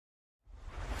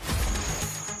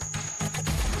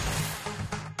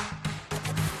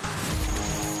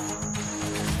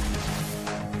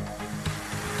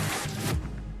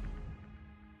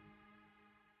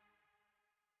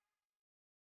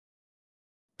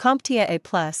CompTIA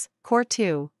A Core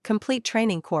 2 Complete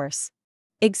Training Course.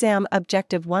 Exam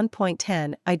Objective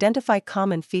 1.10 Identify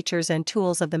common features and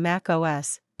tools of the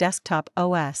macOS desktop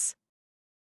OS.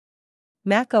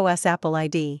 macOS Apple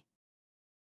ID.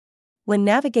 When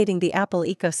navigating the Apple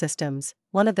ecosystems,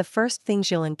 one of the first things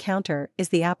you'll encounter is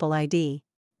the Apple ID.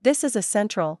 This is a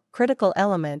central, critical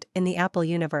element in the Apple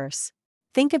universe.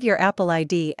 Think of your Apple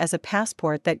ID as a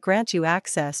passport that grants you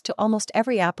access to almost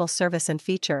every Apple service and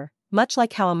feature, much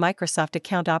like how a Microsoft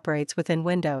account operates within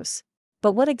Windows.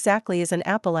 But what exactly is an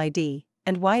Apple ID,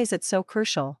 and why is it so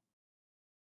crucial?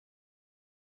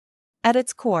 At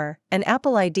its core, an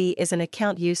Apple ID is an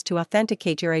account used to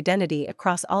authenticate your identity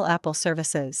across all Apple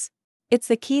services. It's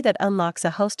the key that unlocks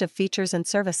a host of features and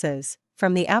services,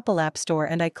 from the Apple App Store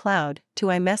and iCloud to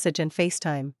iMessage and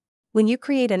FaceTime. When you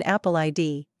create an Apple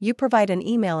ID, you provide an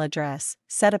email address,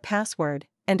 set a password,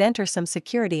 and enter some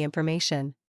security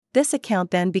information. This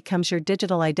account then becomes your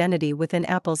digital identity within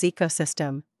Apple's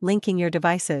ecosystem, linking your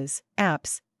devices,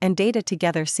 apps, and data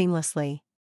together seamlessly.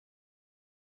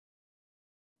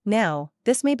 Now,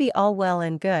 this may be all well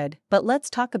and good, but let's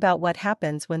talk about what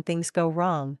happens when things go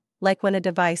wrong, like when a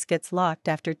device gets locked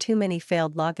after too many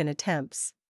failed login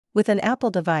attempts. With an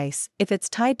Apple device, if it's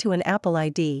tied to an Apple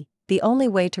ID, the only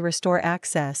way to restore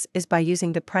access is by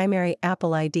using the primary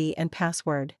Apple ID and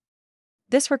password.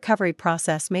 This recovery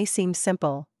process may seem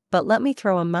simple, but let me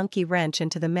throw a monkey wrench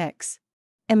into the mix.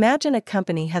 Imagine a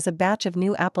company has a batch of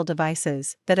new Apple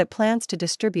devices that it plans to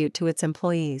distribute to its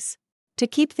employees. To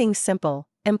keep things simple,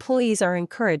 employees are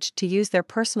encouraged to use their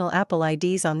personal Apple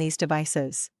IDs on these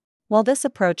devices. While this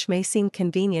approach may seem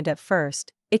convenient at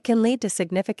first, it can lead to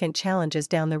significant challenges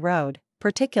down the road,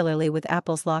 particularly with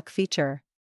Apple's lock feature.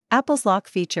 Apple's lock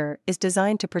feature is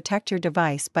designed to protect your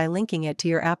device by linking it to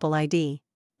your Apple ID.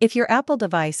 If your Apple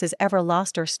device is ever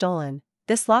lost or stolen,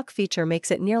 this lock feature makes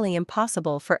it nearly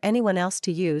impossible for anyone else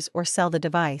to use or sell the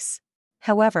device.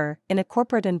 However, in a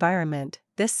corporate environment,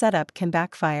 this setup can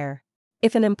backfire.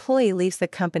 If an employee leaves the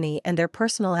company and their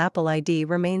personal Apple ID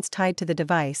remains tied to the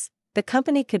device, the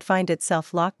company could find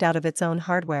itself locked out of its own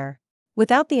hardware.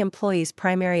 Without the employee's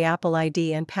primary Apple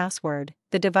ID and password,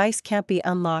 the device can't be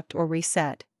unlocked or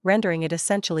reset, rendering it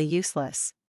essentially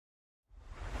useless.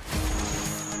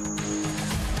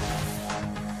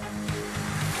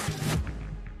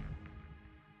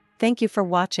 Thank you for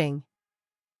watching.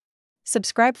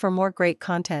 Subscribe for more great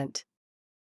content.